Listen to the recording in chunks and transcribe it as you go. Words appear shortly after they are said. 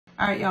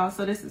All right, y'all.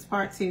 So this is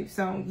part 2.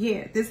 So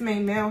yeah, this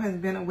main male has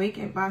been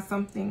awakened by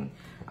something.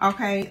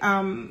 Okay.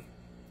 And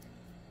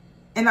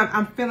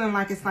I'm feeling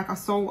like it's like a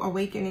soul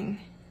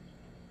awakening.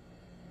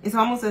 It's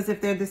almost as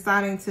if they're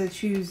deciding to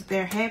choose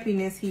their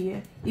happiness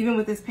here, even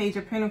with this Page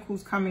of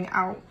Pentacles coming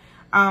out.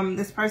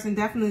 This person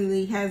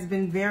definitely has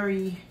been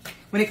very,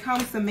 when it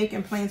comes to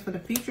making plans for the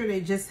future,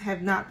 they just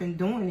have not been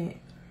doing it.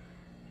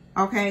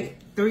 Okay,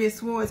 3 of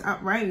Swords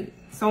upright.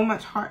 So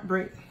much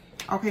heartbreak.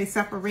 Okay,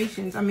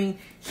 separations. I mean,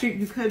 shoot,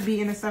 you could be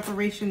in a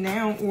separation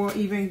now or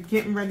even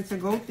getting ready to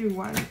go through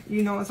one.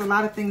 You know, it's a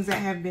lot of things that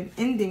have been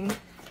ending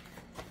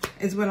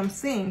is what I'm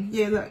seeing.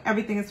 Yeah, look,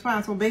 everything is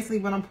fine. So basically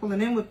what I'm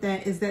pulling in with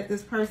that is that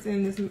this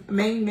person, this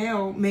main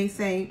male may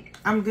say,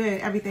 I'm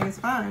good, everything is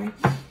fine.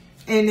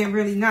 And they're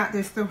really not.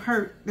 They're still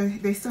hurt.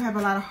 They still have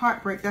a lot of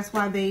heartbreak. That's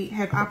why they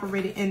have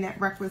operated in that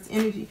reckless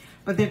energy.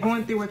 But they're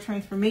going through a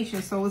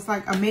transformation. So it's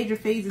like a major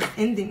phase is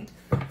ending.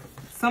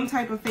 Some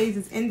type of phase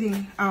is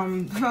ending.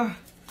 And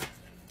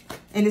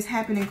it's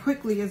happening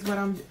quickly is what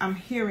I'm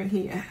hearing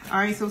here. All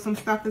right, so some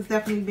stuff is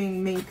definitely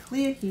being made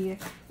clear here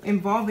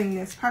involving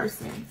this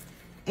person.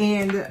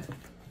 And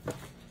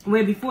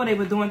where before they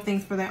were doing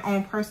things for their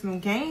own personal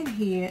gain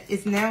here,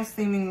 it's now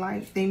seeming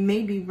like they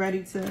may be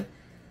ready to...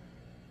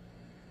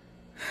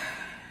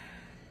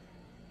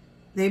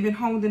 They've been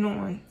holding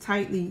on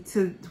tightly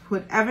to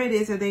whatever it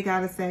is that they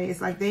got to say.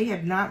 It's like they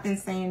have not been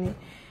saying it.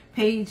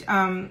 Page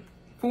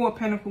 4 of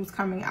Pentacles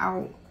coming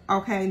out,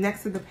 okay,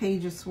 next to the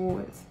Page of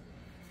Swords.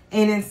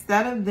 And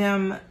instead of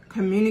them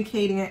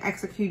communicating and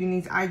executing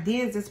these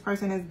ideas, this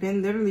person has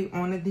been literally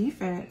on the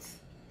defense.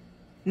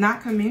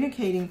 Not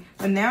communicating,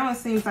 but now it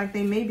seems like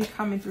they may be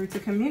coming through to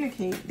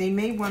communicate. They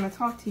may want to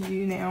talk to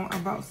you now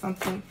about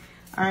something.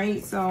 All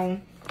right, so,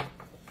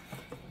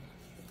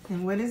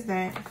 and what is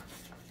that?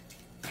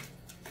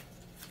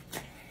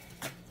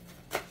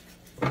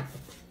 What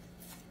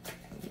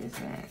is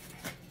that?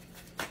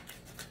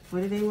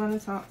 What do they want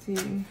to talk to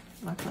you,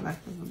 my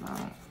collective,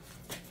 about?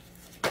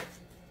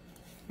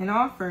 An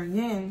offer,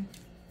 again.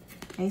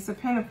 Ace of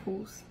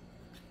Pentacles.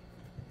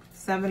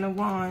 7 of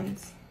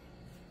Wands.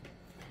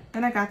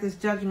 And I got this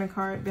Judgment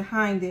card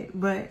behind it,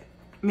 but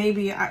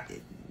maybe that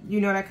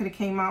could have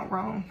came out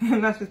wrong.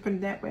 Let's just put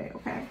it that way,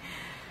 okay?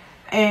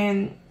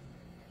 And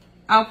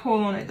I'll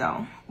pull on it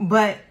though.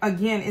 But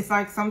again, it's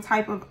like some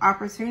type of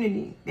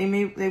opportunity.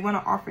 They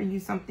want to offer you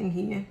something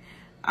here.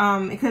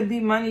 It could be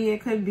money,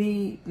 it could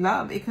be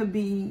love, it could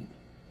be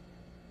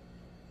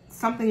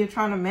something you're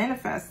trying to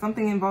manifest,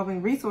 something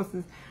involving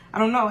resources. I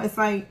don't know. It's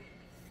like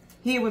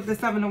here with the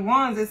 7 of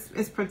Wands,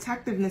 it's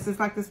protectiveness. It's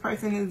like this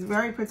person is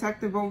very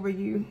protective over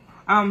you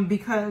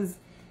because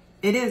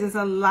it's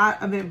a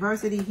lot of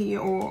adversity here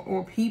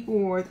or people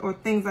or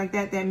things like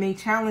that may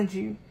challenge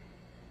you.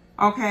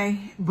 Okay,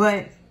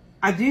 but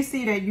I do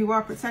see that you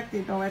are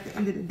protected though at the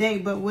end of the day.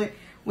 But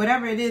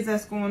whatever it is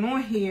that's going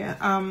on here,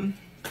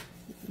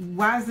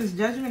 why is this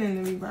Judgment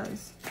in the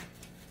reverse?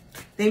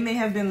 They may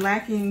have been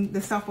lacking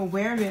the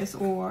self-awareness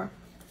or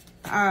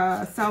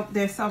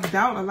their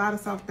self-doubt, a lot of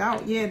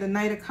self-doubt. Yeah, the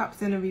Knight of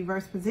Cups in a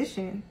reverse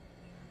position.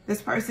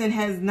 This person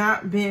has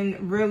not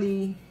been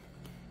really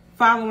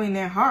following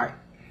their heart,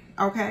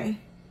 okay?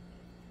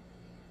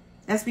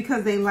 That's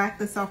because they lack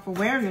the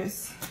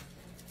self-awareness.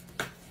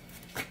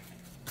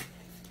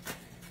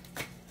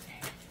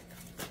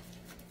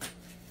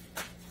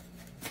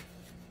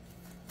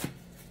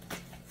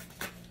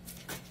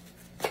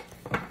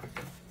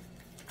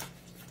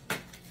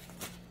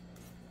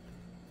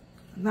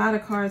 A lot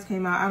of cards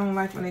came out. I don't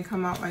like when they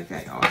come out like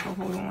that, y'all. So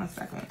hold on one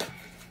second.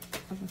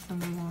 I'm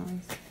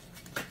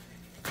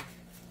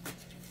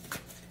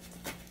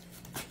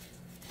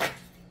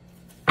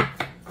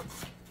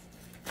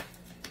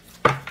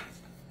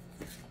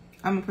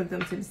going to put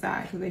them to the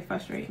side because they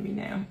frustrate me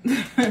now.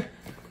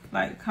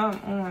 Like, come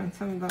on.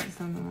 Tell me about the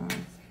 7 of Wands.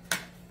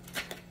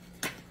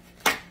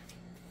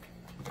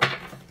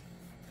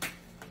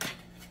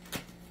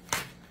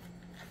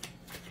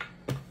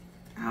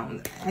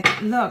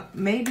 Look,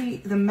 maybe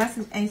the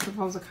message ain't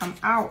supposed to come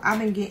out. I've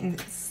been getting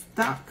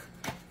stuck.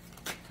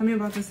 Tell me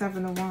about the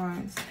 7 of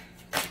Wands.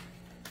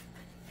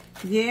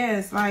 Yeah,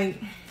 it's like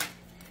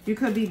you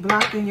could be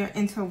blocking your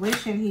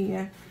intuition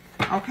here.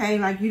 Okay,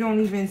 like you don't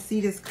even see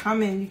this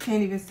coming. You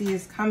can't even see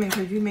this coming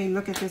because you may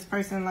look at this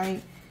person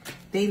like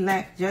they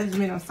lack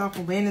judgment or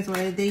self-awareness, or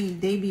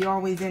they be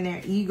always in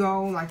their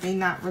ego, like they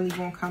not really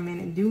gonna come in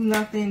and do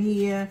nothing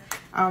here.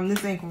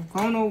 This ain't gonna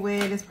go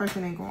nowhere. This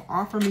person ain't gonna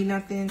offer me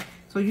nothing.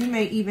 So you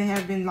may even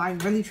have been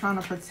like really trying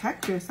to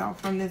protect yourself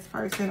from this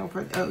person, or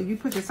you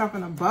put yourself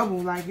in a bubble,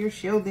 like you're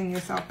shielding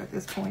yourself at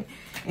this point,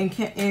 and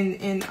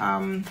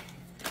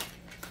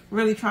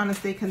really trying to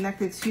stay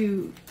connected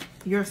to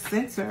your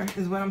center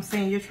is what I'm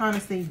saying. You're trying to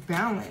stay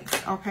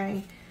balanced,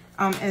 okay,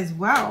 as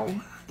well.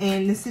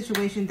 And this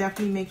situation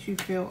definitely makes you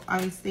feel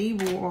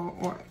unstable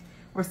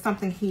or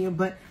something here.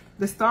 But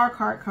the Star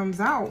card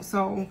comes out,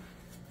 so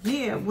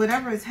yeah,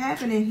 whatever is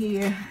happening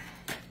here,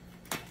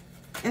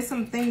 it's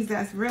some things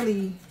that's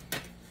really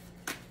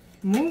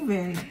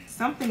moving.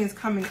 Something is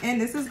coming in.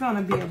 This is going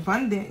to be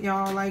abundant,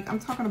 y'all. Like, I'm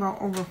talking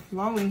about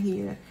overflowing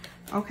here.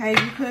 Okay,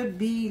 you could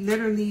be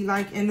literally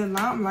like in the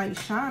limelight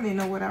shining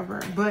or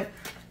whatever. But,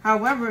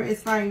 however,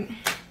 it's like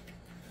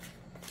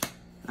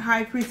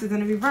High Priestess in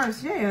the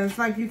reverse. Yeah, it's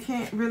like you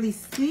can't really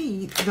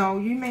see, though.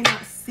 You may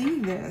not see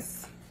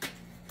this.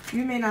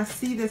 You may not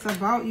see this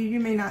about you. You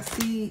may not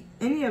see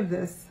any of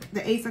this.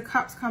 The Ace of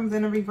Cups comes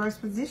in a reverse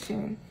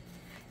position.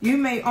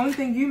 Only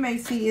thing you may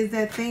see is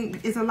that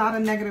is a lot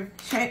of negative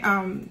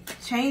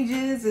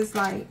changes. It's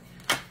like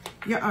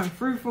you're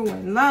unfruitful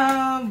in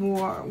love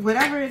or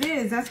whatever it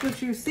is. That's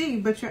what you see.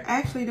 But you're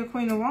actually the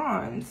Queen of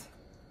Wands.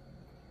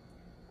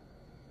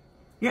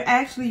 You're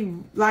actually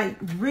like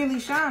really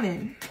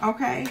shining.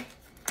 Okay.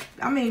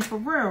 I mean, for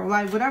real.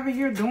 Like whatever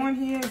you're doing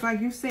here is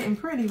like you're sitting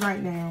pretty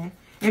right now.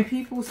 And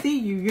people see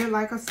you. You're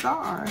like a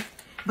star.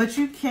 But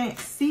you can't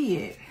see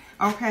it.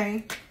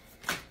 Okay.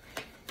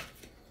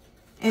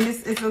 And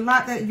it's a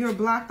lot that you're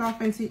blocked off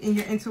in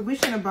your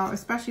intuition about,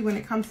 especially when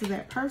it comes to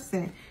that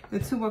person. The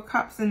Two of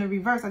Cups in the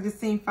reverse. I just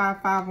seen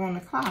 5-5 on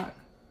the clock.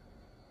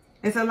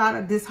 It's a lot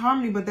of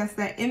disharmony, but that's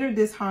that inner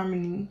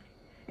disharmony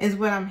is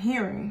what I'm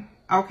hearing.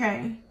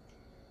 Okay?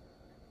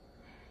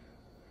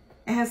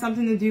 It has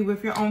something to do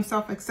with your own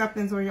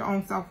self-acceptance or your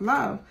own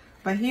self-love.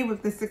 But here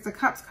with the Six of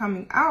Cups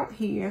coming out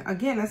here,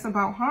 again, it's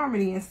about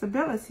harmony and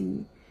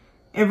stability.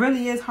 It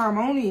really is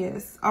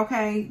harmonious,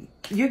 okay?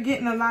 You're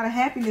getting a lot of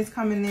happiness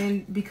coming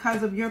in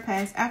because of your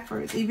past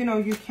efforts, even though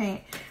you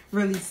can't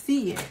really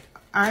see it,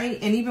 all right?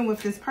 And even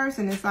with this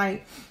person, it's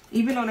like,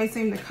 even though they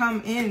seem to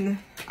come in,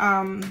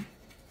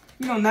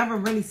 you know, never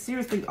really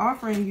seriously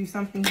offering you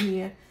something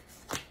here.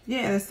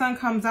 Yeah, the sun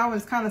comes out,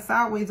 it's kind of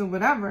sideways or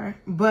whatever,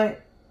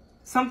 but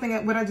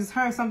something, what I just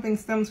heard, something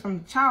stems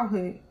from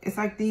childhood. It's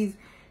like these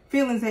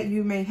feelings that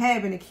you may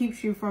have, and it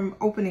keeps you from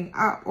opening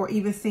up or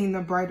even seeing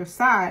the brighter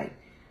side.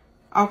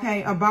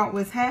 Okay, about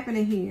what's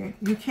happening here.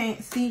 You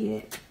can't see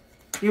it.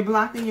 You're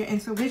blocking your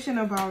intuition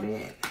about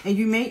it. And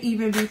you may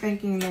even be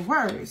thinking the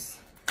worst.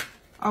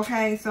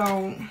 Okay,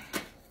 so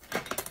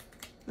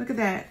look at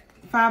that.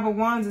 5 of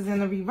Wands is in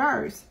the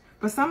reverse.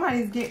 But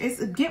somebody's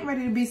getting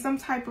ready to be some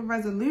type of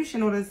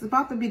resolution, or it's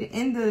about to be the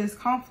end of this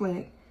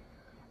conflict.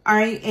 All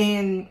right,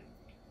 and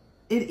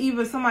it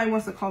either somebody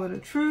wants to call it a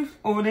truce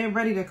or they're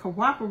ready to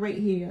cooperate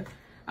here.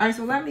 All right,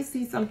 so let me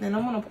see something.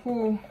 I'm going to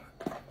pull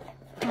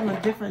from a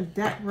different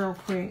deck real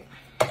quick.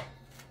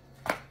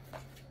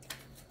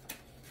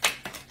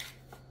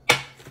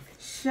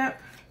 Ship,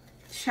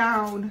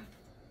 child,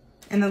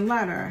 and the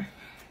letter.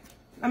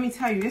 Let me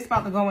tell you, it's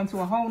about to go into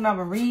a whole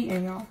nother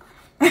reading, y'all.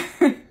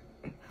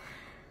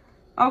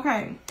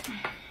 Okay.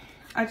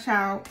 A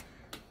child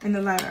and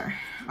the letter.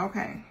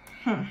 Okay.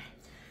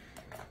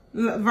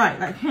 Right,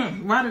 like,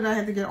 why did I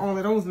have to get all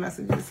of those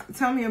messages?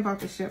 Tell me about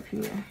the ship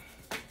here.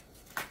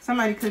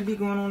 Somebody could be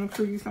going on a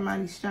cruise,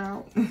 somebody's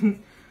child.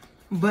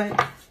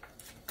 But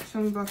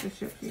show me about the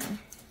ship here.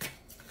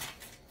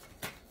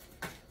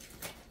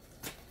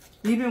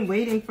 You've been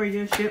waiting for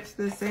your ships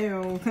to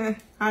sail.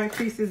 High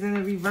Priestess in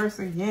the reverse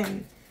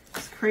again.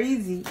 It's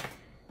crazy,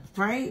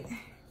 right?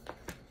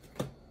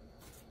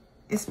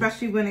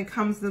 Especially when it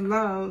comes to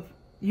love.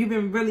 You've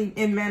been really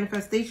in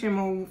manifestation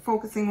mode,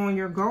 focusing on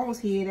your goals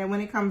here. That when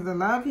it comes to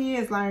love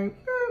here, it's like,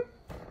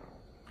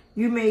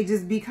 you may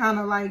just be kind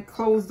of like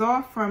closed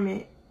off from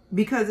it.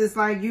 Because it's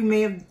like you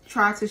may have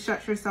tried to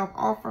shut yourself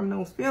off from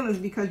those feelings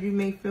because you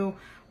may feel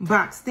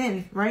boxed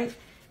in, right?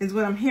 Is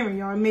what I'm hearing,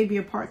 y'all. It may be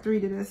a part 3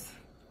 to this.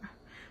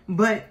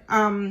 But,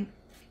 yeah,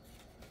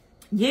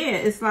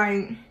 it's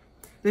like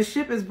the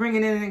ship is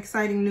bringing in an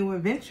exciting new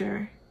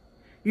adventure.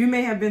 You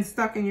may have been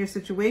stuck in your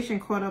situation,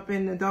 caught up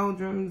in the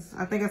doldrums.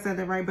 I think I said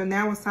that right. But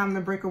now it's time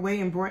to break away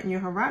and broaden your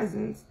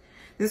horizons.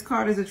 This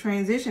card is a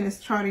transition. It's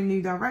charting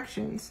new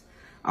directions.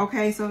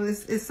 Okay, so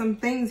it's some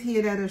things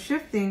here that are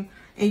shifting.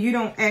 And you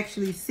don't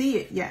actually see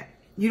it yet.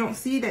 You don't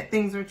see that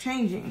things are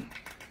changing,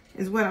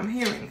 is what I'm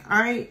hearing. All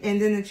right.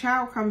 And then the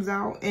child comes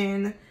out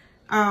and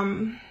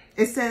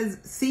it says,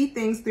 see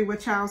things through a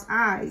child's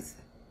eyes.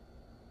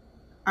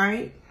 All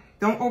right.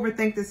 Don't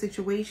overthink the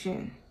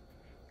situation.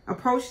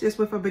 Approach this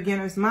with a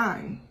beginner's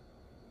mind.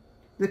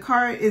 The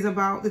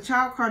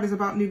child card is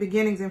about new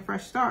beginnings and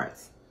fresh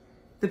starts,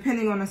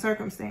 depending on the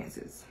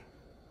circumstances.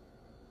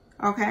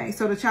 Okay,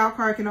 so the child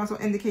card can also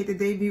indicate the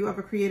debut of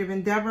a creative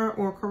endeavor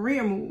or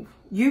career move,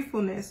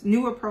 youthfulness,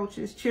 new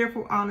approaches,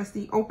 cheerful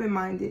honesty,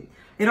 open-minded.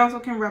 It also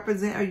can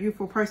represent a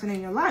youthful person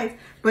in your life,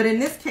 but in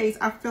this case,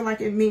 I feel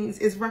like it means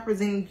it's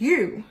representing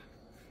you.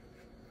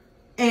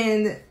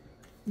 And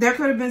there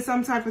could have been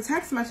some type of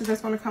text message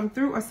that's going to come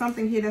through, or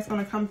something here that's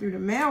going to come through the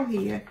mail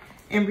here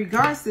in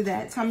regards to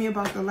that. Tell me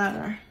about the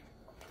letter.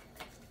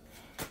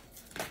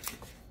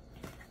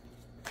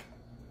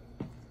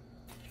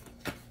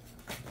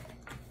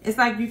 It's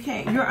like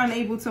you're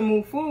unable to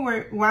move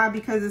forward. Why?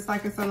 Because it's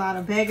like it's a lot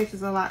of baggage.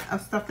 It's a lot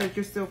of stuff that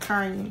you're still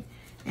carrying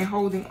and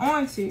holding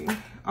on to.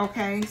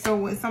 Okay, so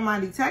when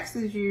somebody texts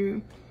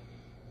you,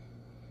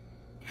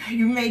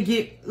 you may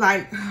get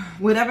like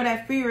whatever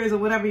that fear is or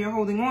whatever you're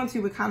holding on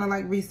to, it kind of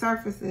like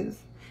resurfaces.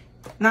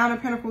 Nine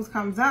of Pentacles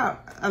comes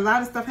up. A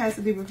lot of stuff has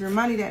to do with your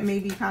money that may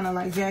be kind of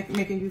like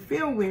making you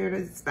feel weird,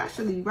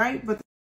 especially, right? But